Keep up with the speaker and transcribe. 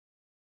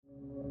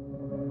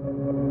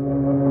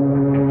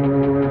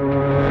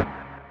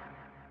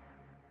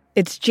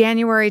It's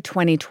January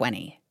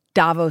 2020,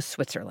 Davos,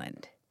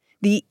 Switzerland,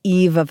 the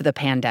eve of the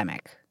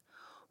pandemic.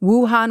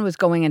 Wuhan was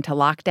going into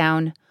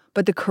lockdown,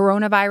 but the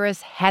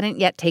coronavirus hadn't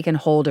yet taken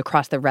hold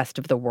across the rest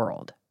of the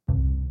world.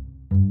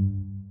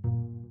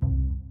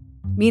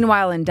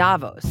 Meanwhile, in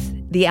Davos,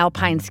 the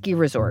alpine ski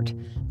resort,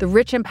 the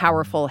rich and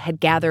powerful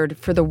had gathered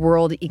for the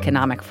World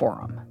Economic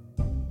Forum.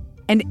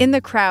 And in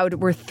the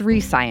crowd were three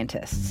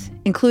scientists,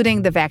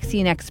 including the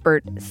vaccine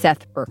expert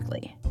Seth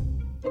Berkley.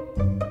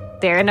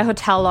 They're in a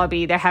hotel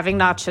lobby. They're having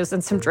nachos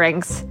and some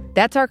drinks.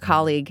 That's our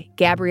colleague,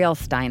 Gabriele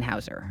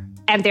Steinhauser.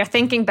 And they're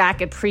thinking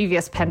back at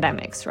previous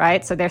pandemics,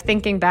 right? So they're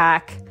thinking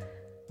back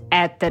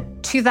at the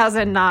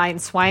 2009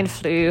 swine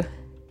flu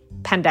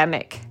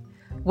pandemic,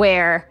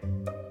 where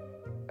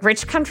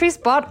rich countries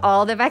bought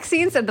all the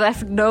vaccines and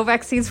left no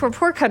vaccines for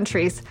poor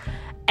countries.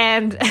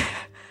 And,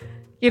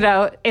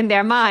 in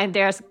their mind,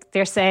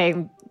 they're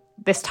saying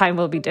this time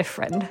will be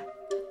different.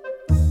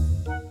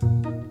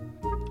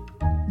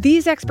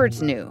 These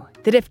experts knew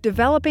that if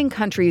developing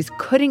countries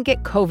couldn't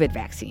get COVID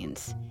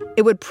vaccines,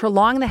 it would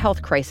prolong the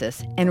health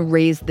crisis and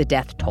raise the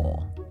death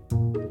toll.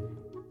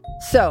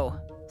 So,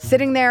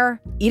 sitting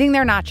there, eating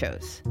their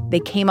nachos, they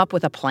came up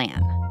with a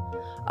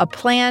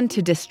plan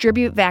to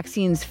distribute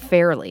vaccines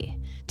fairly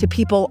to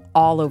people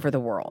all over the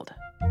world.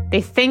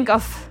 They think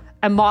of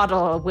a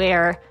model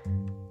where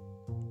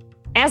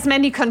as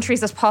many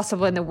countries as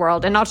possible in the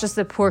world, and not just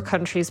the poor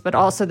countries, but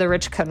also the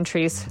rich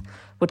countries,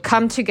 would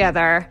come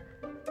together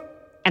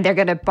and they're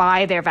going to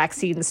buy their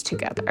vaccines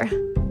together.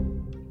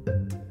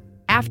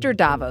 After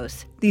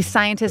Davos, these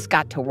scientists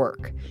got to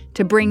work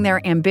to bring their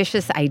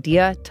ambitious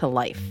idea to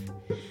life.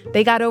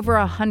 They got over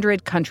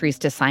 100 countries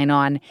to sign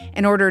on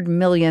and ordered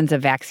millions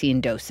of vaccine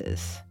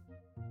doses.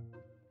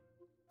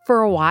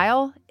 For a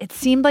while, it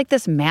seemed like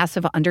this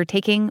massive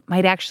undertaking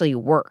might actually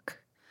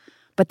work.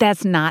 But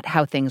that's not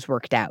how things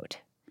worked out.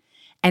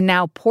 And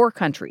now poor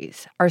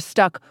countries are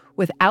stuck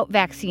without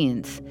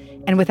vaccines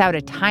and without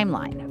a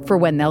timeline for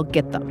when they'll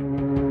get them.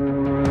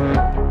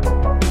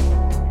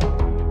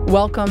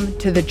 Welcome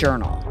to The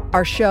Journal,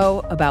 our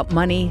show about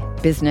money,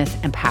 business,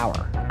 and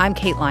power. I'm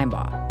Kate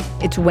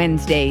Linebaugh. It's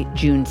Wednesday,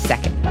 June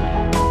 2nd.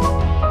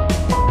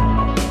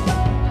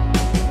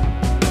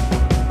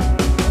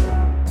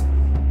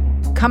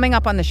 Coming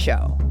up on the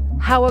show,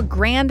 how a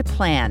grand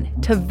plan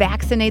to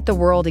vaccinate the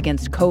world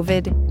against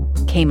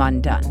COVID came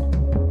undone.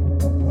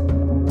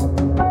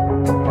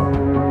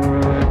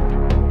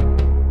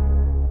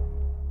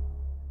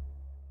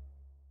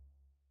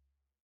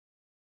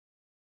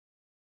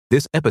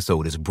 This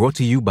episode is brought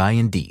to you by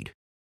Indeed.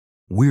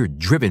 We're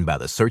driven by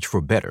the search for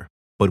better,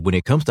 but when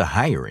it comes to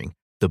hiring,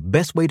 the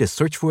best way to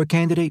search for a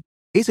candidate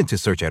isn't to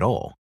search at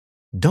all.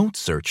 Don't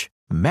search,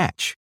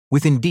 match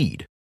with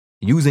Indeed.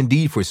 Use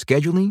Indeed for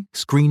scheduling,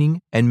 screening,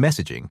 and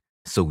messaging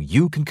so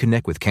you can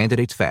connect with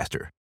candidates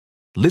faster.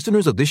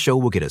 Listeners of this show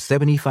will get a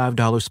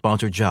 $75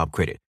 sponsored job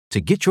credit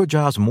to get your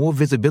jobs more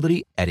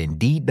visibility at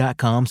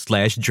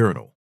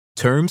Indeed.com/journal.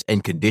 Terms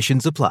and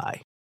conditions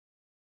apply.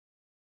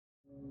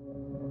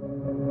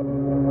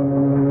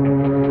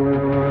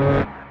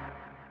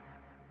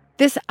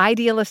 This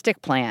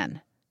idealistic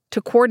plan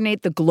to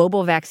coordinate the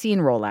global vaccine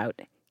rollout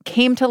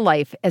came to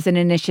life as an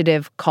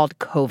initiative called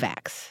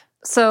Covax.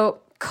 So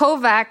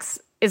Covax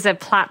is a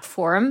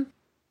platform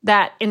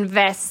that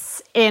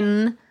invests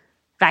in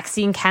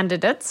vaccine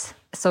candidates,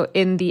 so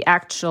in the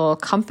actual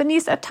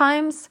companies at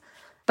times,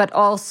 but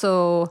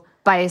also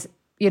by,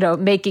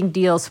 making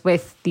deals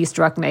with these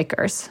drug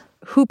makers.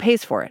 Who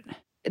pays for it?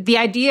 The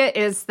idea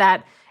is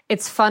that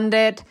it's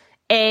funded,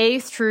 A,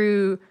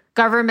 through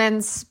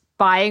governments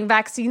buying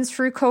vaccines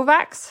through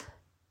Covax,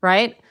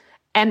 right?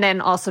 And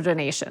then also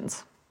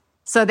donations.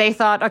 So they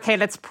thought, okay,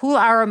 let's pool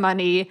our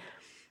money.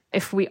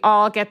 If we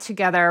all get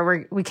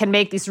together, we can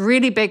make these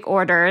really big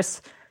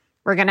orders.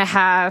 We're going to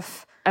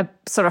have a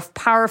sort of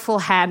powerful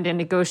hand in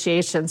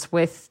negotiations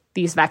with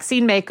these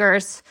vaccine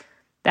makers.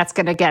 That's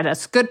going to get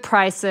us good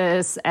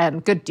prices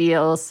and good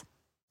deals.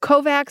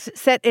 Covax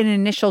set an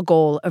initial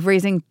goal of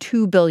raising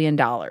 $2 billion,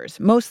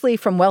 mostly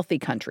from wealthy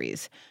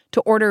countries,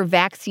 to order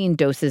vaccine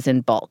doses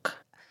in bulk.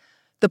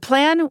 The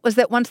plan was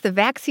that once the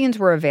vaccines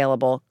were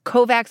available,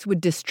 Covax would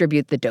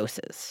distribute the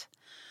doses.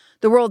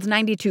 The world's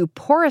 92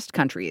 poorest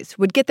countries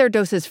would get their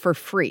doses for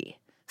free,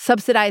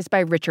 subsidized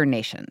by richer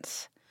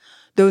nations.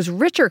 Those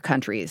richer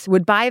countries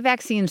would buy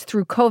vaccines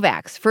through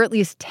Covax for at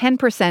least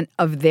 10%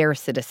 of their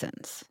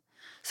citizens.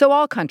 So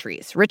all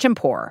countries, rich and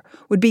poor,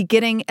 would be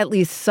getting at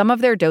least some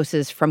of their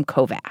doses from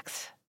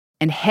Covax.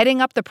 And heading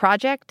up the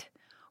project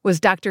was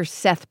Dr.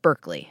 Seth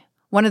Berkley,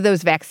 one of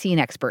those vaccine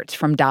experts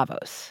from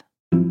Davos.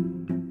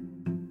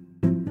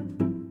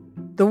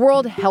 The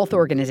World Health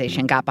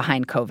Organization got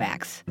behind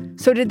Covax.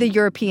 So did the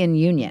European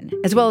Union,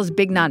 as well as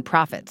big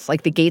nonprofits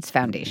like the Gates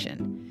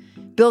Foundation.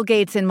 Bill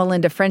Gates and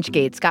Melinda French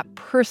Gates got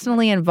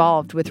personally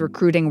involved with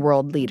recruiting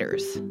world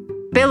leaders.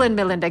 Bill and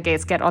Melinda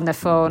Gates get on the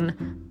phone.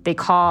 They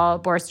call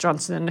Boris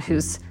Johnson,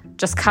 who's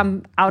just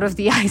come out of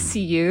the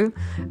ICU,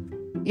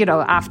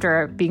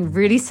 after being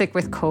really sick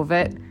with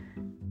COVID.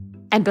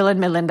 And Bill and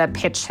Melinda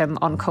pitch him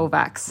on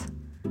Covax.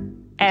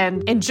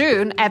 And in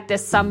June, at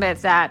this summit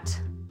that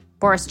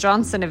Boris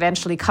Johnson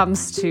eventually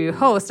comes to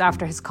host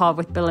after his call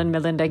with Bill and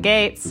Melinda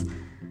Gates,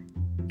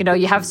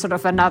 you have sort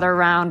of another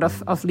round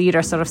of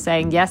leaders sort of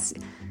saying, yes,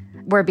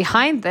 we're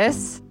behind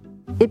this.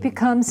 It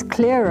becomes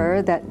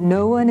clearer that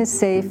no one is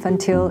safe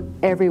until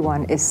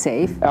everyone is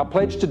safe. Our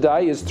pledge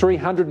today is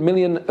 300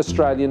 million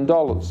Australian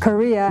dollars.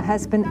 Korea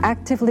has been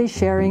actively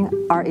sharing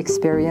our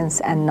experience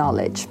and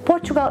knowledge.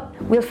 Portugal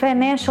will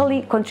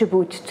financially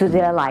contribute to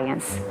the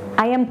alliance.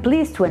 I am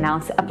pleased to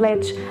announce a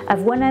pledge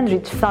of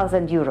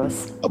 100,000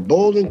 euros. A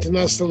bold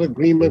international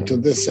agreement to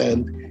this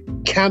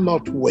end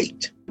cannot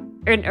wait.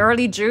 In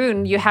early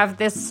June, you have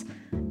this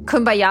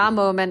kumbaya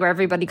moment where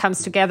everybody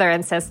comes together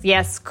and says,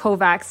 yes,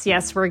 Covax,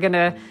 yes, we're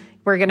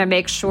gonna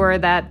make sure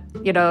that,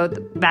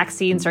 the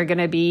vaccines are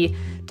gonna be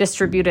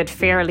distributed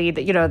fairly.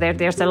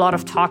 There's a lot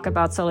of talk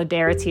about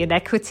solidarity and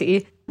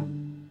equity.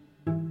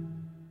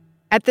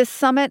 At this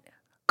summit,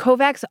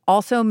 Covax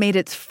also made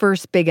its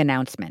first big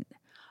announcement,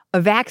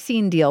 a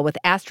vaccine deal with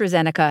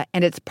AstraZeneca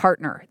and its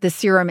partner, the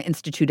Serum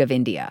Institute of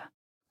India.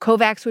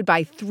 Covax would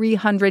buy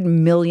 300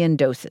 million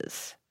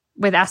doses.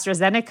 With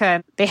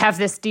AstraZeneca, they have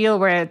this deal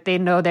where they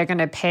know they're going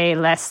to pay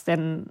less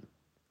than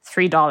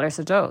 $3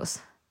 a dose.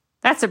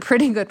 That's a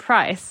pretty good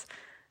price.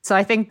 So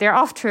I think they're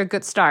off to a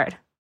good start.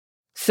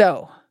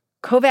 So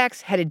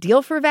Covax had a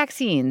deal for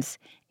vaccines,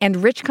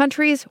 and rich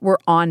countries were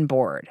on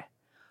board.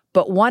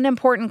 But one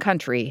important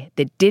country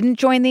that didn't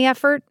join the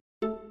effort,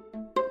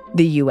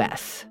 the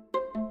U.S.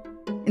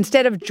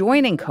 Instead of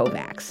joining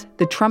Covax,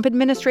 the Trump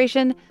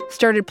administration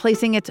started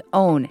placing its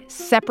own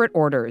separate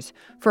orders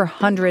for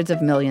hundreds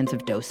of millions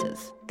of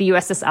doses. The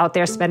U.S. is out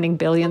there spending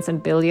billions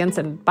and billions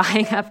and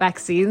buying up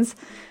vaccines.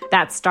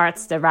 That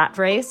starts the rat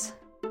race.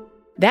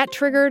 That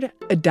triggered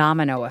a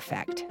domino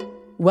effect.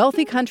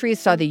 Wealthy countries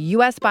saw the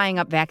U.S. buying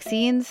up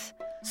vaccines,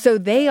 so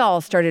they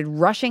all started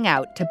rushing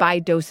out to buy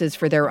doses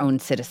for their own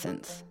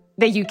citizens.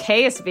 The UK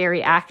is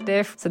very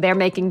active, so they're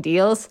making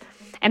deals.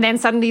 And then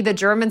suddenly the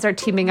Germans are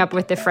teaming up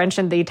with the French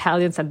and the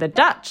Italians and the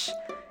Dutch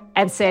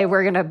and say,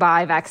 we're going to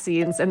buy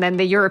vaccines. And then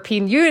the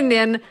European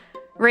Union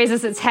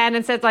raises its hand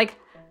and says,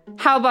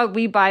 how about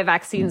we buy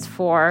vaccines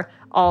for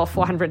all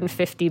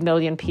 450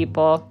 million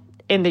people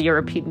in the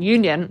European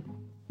Union?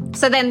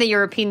 So then the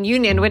European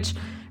Union, which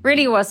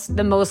really was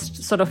the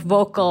most sort of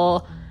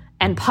vocal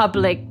and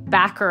public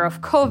backer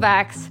of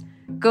Covax,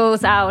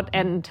 goes out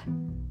and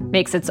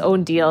makes its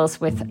own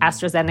deals with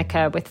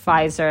AstraZeneca, with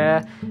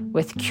Pfizer,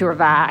 with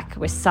CureVac,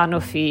 with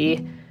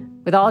Sanofi,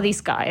 with all these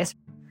guys.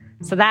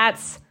 So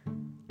that's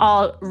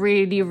all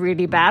really,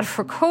 really bad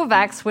for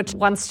Covax, which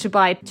wants to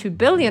buy 2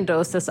 billion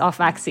doses of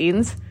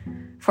vaccines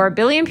for 1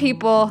 billion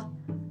people,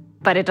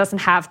 but it doesn't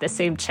have the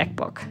same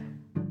checkbook.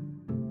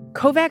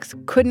 Covax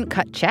couldn't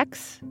cut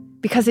checks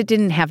because it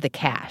didn't have the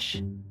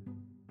cash.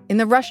 In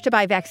the rush to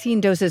buy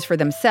vaccine doses for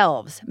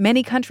themselves,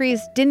 many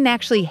countries didn't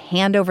actually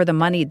hand over the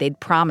money they'd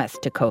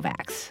promised to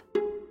Covax.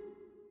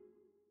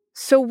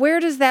 So where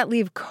does that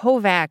leave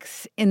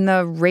Covax in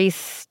the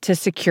race to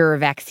secure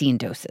vaccine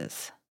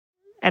doses?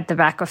 At the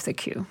back of the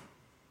queue.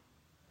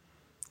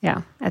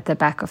 Yeah, at the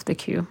back of the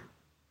queue.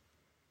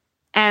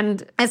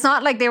 And it's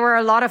not like there were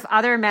a lot of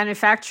other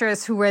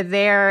manufacturers who were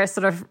there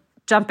sort of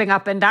jumping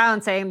up and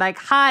down saying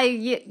hi,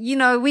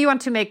 we want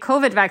to make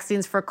COVID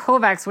vaccines for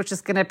Covax, which is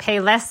going to pay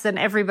less than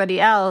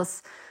everybody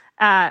else.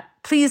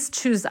 Please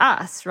choose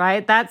us,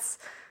 right? That's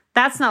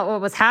not what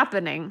was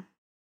happening.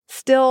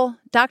 Still,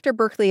 Dr.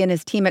 Berkeley and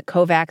his team at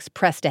Covax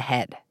pressed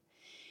ahead.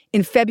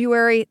 In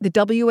February, the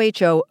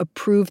WHO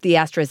approved the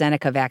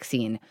AstraZeneca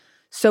vaccine,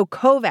 so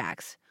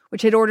Covax,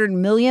 which had ordered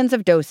millions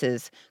of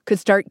doses, could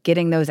start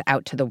getting those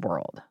out to the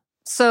world.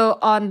 So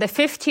on the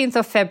 15th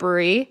of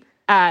February,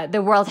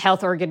 the World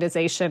Health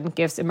Organization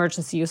gives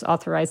emergency use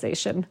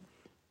authorization.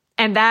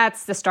 And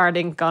that's the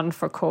starting gun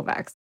for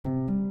Covax.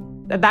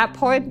 At that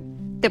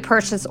point, the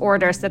purchase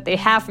orders that they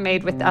have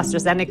made with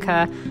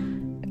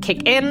AstraZeneca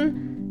kick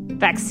in,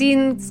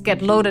 vaccines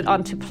get loaded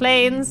onto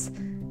planes,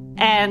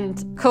 and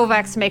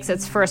Covax makes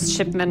its first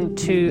shipment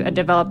to a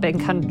developing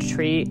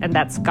country, and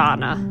that's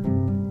Ghana.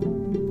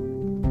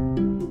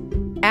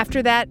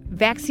 After that,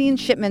 vaccine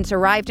shipments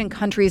arrived in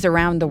countries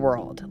around the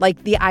world,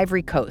 like the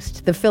Ivory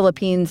Coast, the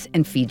Philippines,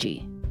 and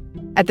Fiji.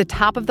 At the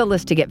top of the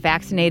list to get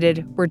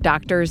vaccinated were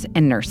doctors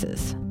and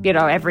nurses.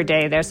 Every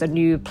day there's a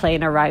new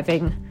plane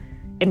arriving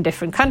in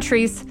different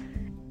countries.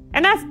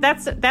 And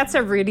that's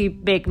a really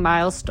big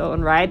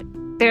milestone, right?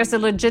 There's a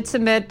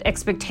legitimate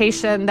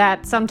expectation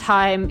that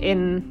sometime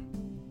in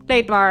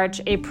late March,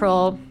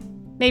 April,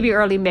 maybe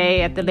early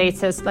May at the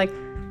latest,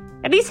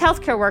 at least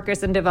healthcare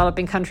workers in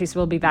developing countries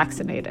will be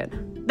vaccinated.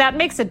 That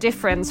makes a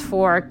difference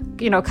for,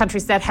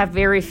 countries that have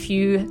very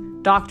few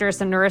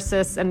doctors and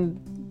nurses and,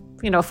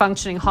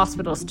 functioning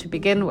hospitals to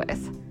begin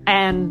with.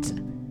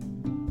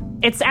 And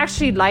it's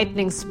actually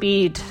lightning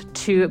speed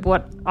to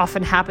what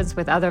often happens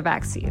with other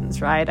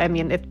vaccines, right? I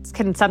mean, it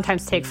can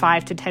sometimes take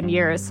 5 to 10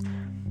 years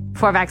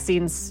for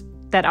vaccines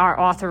that are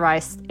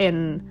authorized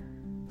in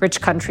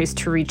rich countries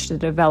to reach the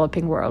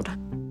developing world.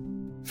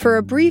 For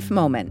a brief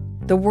moment,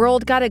 the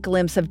world got a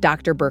glimpse of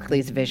Dr.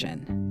 Berkeley's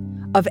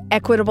vision. of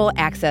equitable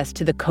access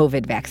to the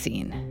COVID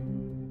vaccine.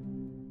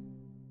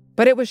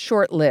 But it was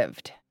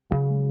short-lived,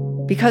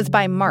 because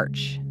by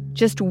March,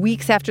 just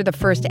weeks after the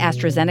first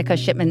AstraZeneca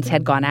shipments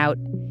had gone out,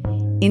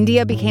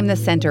 India became the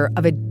center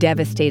of a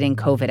devastating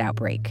COVID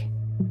outbreak.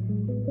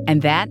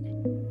 And that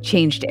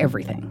changed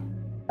everything.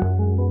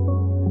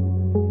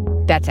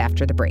 That's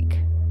after the break.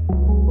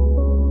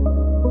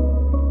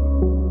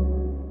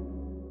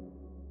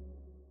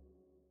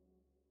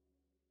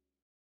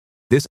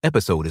 This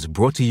episode is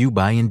brought to you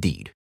by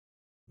Indeed.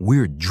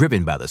 We're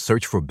driven by the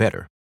search for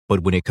better, but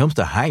when it comes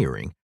to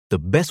hiring, the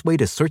best way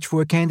to search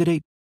for a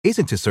candidate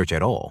isn't to search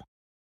at all.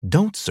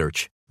 Don't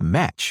search,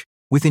 match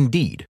with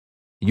Indeed.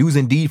 Use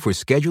Indeed for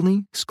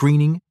scheduling,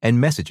 screening,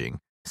 and messaging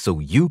so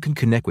you can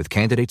connect with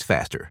candidates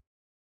faster.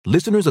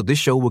 Listeners of this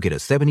show will get a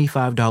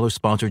 $75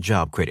 sponsored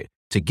job credit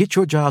to get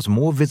your jobs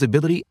more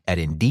visibility at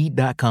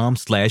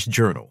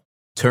Indeed.com/journal.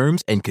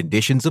 Terms and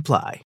conditions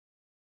apply.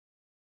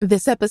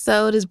 This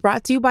episode is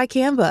brought to you by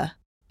Canva.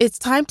 It's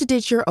time to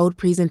ditch your old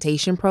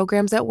presentation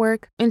programs at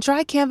work and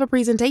try Canva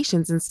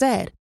presentations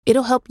instead.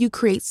 It'll help you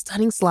create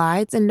stunning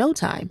slides in no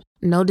time.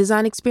 No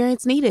design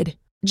experience needed.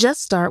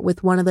 Just start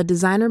with one of the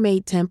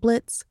designer-made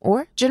templates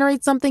or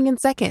generate something in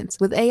seconds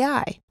with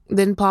AI.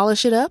 Then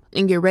polish it up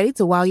and get ready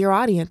to wow your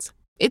audience.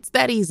 It's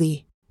that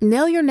easy.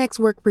 Nail your next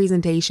work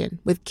presentation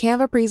with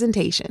Canva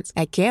presentations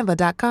at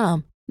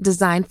canva.com.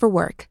 Designed for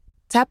work.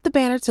 Tap the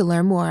banner to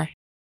learn more.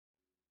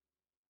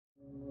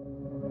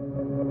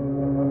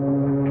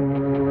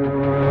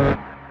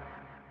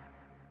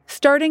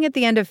 Starting at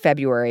the end of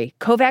February,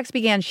 Covax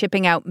began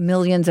shipping out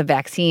millions of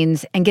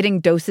vaccines and getting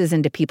doses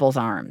into people's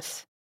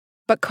arms.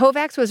 But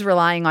Covax was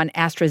relying on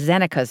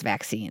AstraZeneca's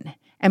vaccine,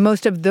 and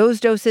most of those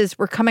doses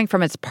were coming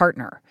from its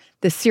partner,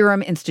 the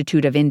Serum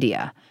Institute of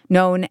India,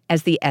 known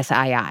as the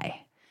SII,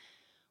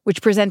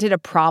 which presented a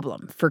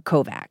problem for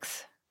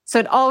Covax. So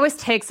it always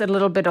takes a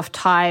little bit of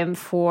time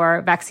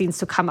for vaccines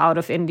to come out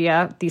of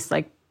India. These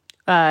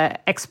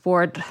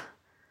export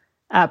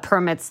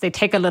permits, they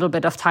take a little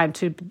bit of time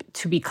to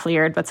be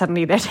cleared, but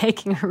suddenly they're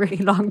taking a really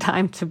long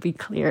time to be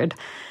cleared.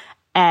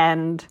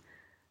 And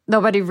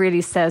nobody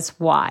really says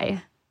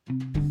why.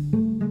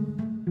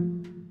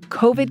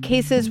 COVID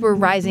cases were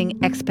rising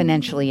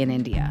exponentially in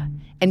India,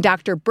 and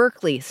Dr.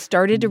 Berkeley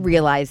started to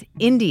realize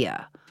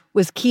India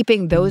was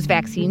keeping those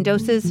vaccine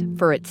doses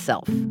for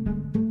itself.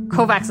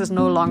 Covax is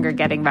no longer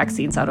getting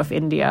vaccines out of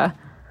India.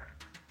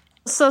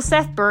 So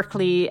Seth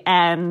Berkeley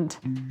and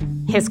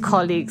his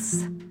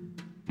colleagues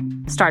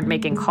start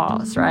making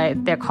calls,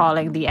 right? They're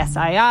calling the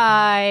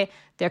SII,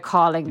 they're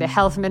calling the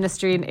health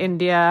ministry in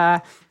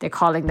India, they're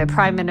calling the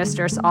prime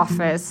minister's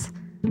office.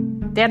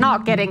 They're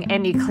not getting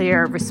any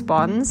clear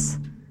response.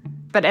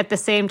 But at the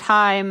same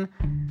time,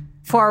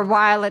 for a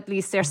while at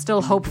least, they're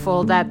still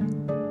hopeful that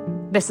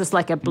this is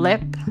like a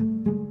blip.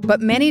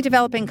 But many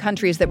developing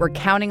countries that were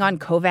counting on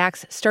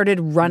Covax started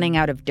running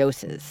out of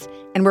doses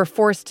and were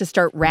forced to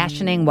start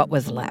rationing what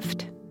was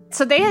left.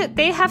 So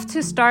they have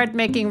to start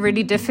making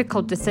really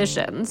difficult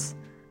decisions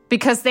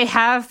because they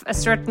have a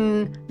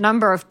certain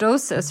number of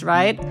doses,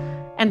 right?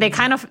 And they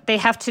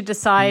have to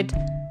decide,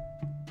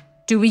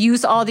 do we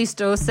use all these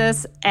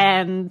doses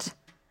and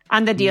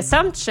under the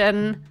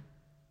assumption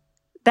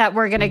that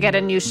we're going to get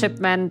a new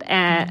shipment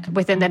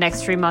within the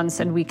next 3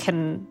 months and we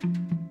can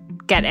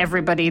get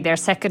everybody their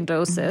second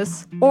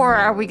doses? Or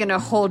are we going to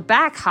hold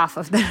back half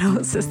of the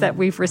doses that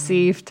we've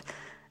received,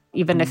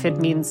 even if it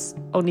means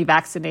only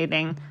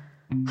vaccinating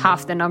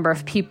half the number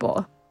of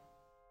people?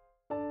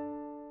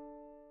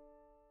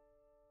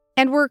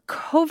 And were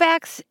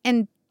Covax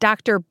and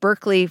Dr.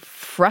 Berkeley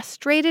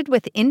frustrated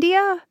with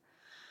India?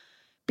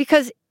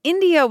 Because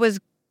India was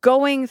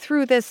going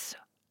through this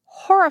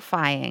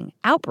horrifying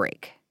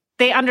outbreak.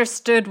 They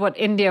understood what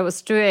India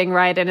was doing,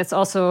 right? And it's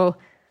also,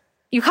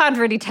 you can't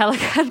really tell a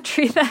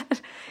country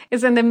that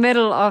is in the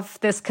middle of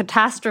this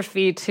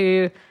catastrophe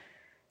to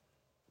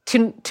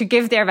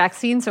give their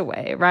vaccines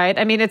away, right?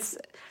 I mean, it's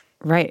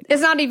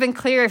not even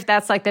clear if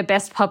that's like the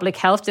best public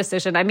health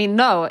decision. I mean,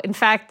 no. In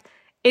fact,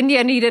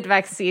 India needed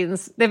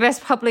vaccines. The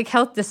best public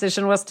health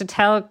decision was to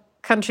tell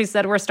countries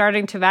that were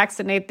starting to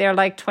vaccinate their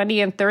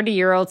 20 and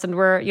 30-year-olds and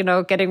were,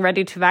 getting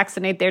ready to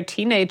vaccinate their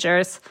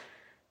teenagers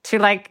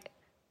to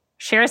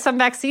share some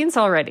vaccines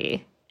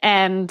already.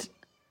 And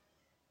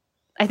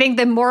I think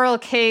the moral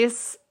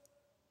case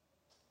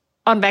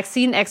on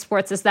vaccine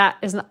exports is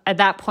at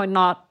that point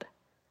not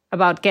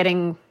about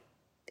getting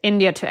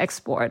India to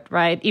export,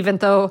 right? Even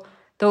though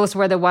those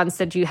were the ones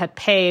that you had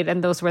paid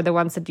and those were the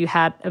ones that you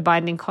had a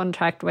binding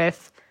contract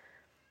with.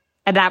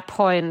 At that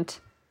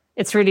point,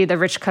 it's really the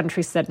rich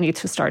countries that need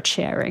to start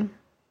sharing.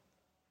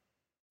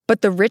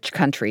 But the rich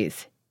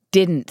countries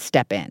didn't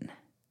step in.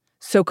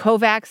 So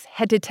Covax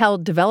had to tell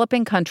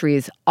developing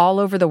countries all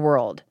over the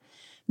world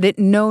that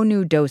no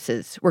new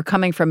doses were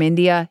coming from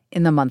India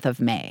in the month of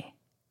May.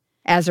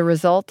 As a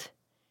result,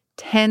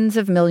 tens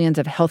of millions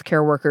of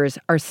healthcare workers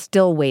are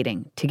still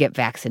waiting to get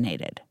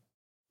vaccinated.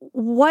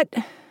 What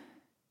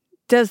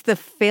does the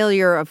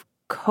failure of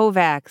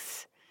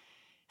Covax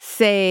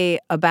say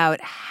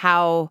about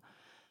how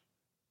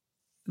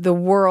the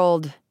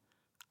world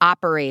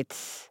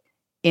operates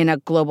in a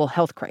global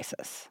health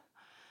crisis.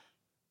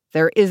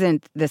 There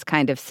isn't this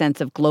kind of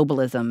sense of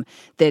globalism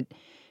that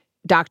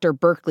Dr.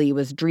 Berkeley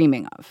was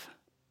dreaming of.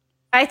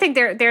 I think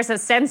there's a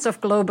sense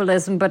of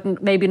globalism,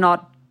 but maybe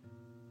not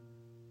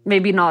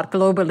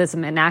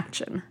globalism in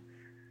action.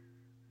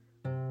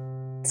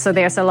 So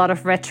there's a lot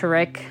of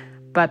rhetoric,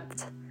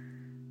 but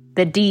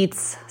the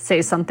deeds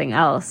say something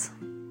else.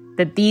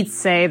 The deeds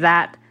say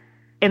that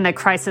in a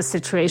crisis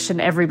situation,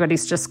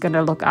 everybody's just going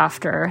to look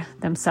after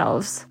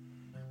themselves.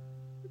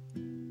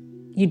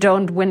 You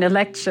don't win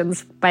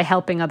elections by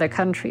helping other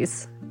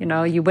countries.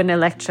 You win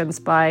elections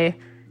by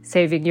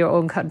saving your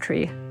own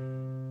country.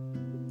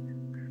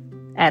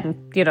 And,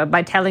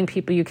 by telling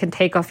people you can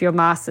take off your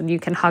mask and you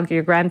can hug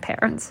your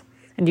grandparents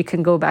and you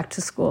can go back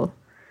to school.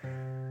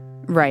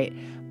 Right.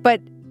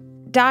 But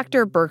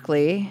Dr.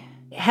 Berkeley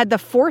had the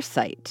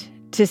foresight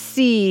to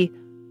see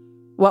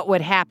what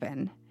would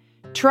happen,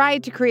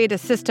 tried to create a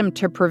system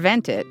to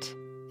prevent it,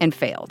 and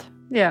failed.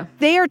 Yeah.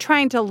 They are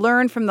trying to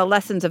learn from the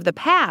lessons of the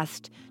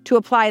past to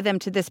apply them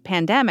to this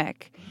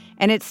pandemic,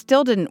 and it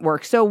still didn't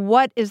work. So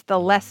what is the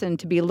lesson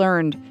to be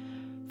learned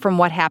from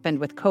what happened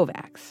with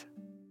Covax?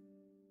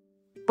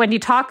 When you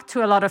talk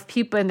to a lot of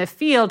people in the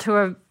field who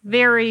are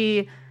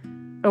very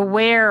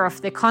aware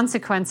of the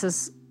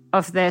consequences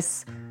of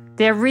this,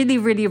 they're really,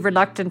 really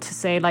reluctant to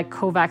say,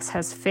 Covax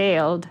has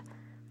failed.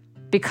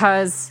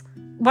 Because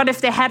what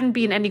if there hadn't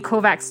been any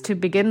Covax to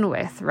begin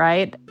with,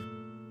 right?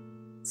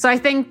 So I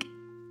think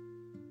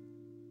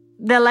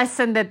the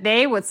lesson that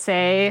they would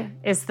say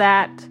is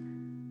that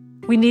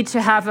we need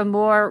to have a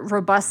more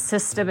robust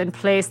system in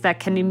place that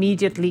can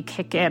immediately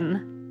kick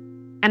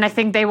in. And I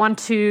think they want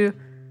to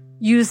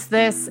use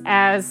this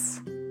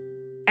as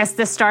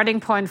the starting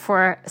point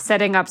for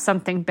setting up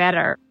something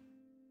better.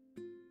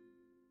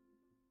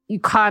 You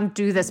can't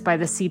do this by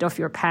the seat of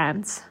your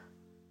pants,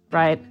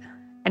 right?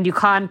 And you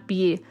can't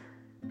be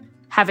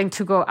having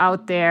to go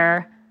out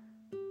there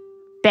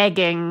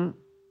begging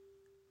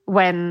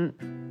when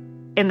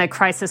in a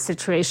crisis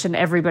situation,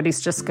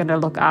 everybody's just going to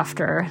look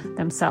after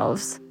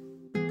themselves.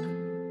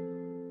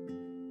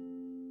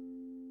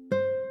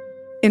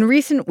 In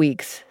recent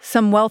weeks,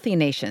 some wealthy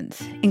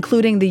nations,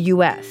 including the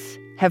U.S.,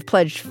 have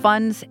pledged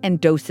funds and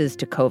doses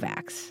to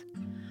Covax.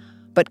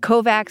 But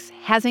Covax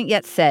hasn't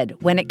yet said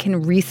when it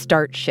can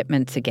restart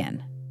shipments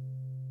again.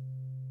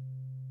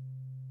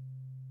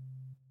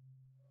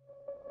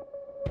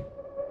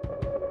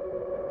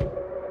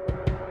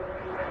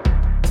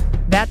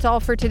 That's all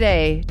for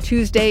today,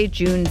 Tuesday,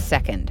 June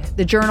 2nd.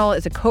 The Journal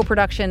is a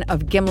co-production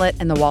of Gimlet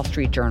and The Wall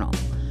Street Journal.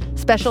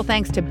 Special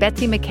thanks to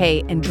Betsy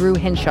McKay and Drew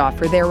Hinshaw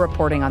for their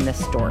reporting on this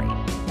story.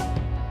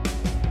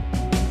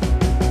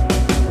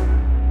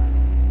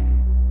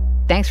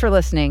 Thanks for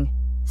listening.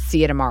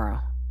 See you tomorrow.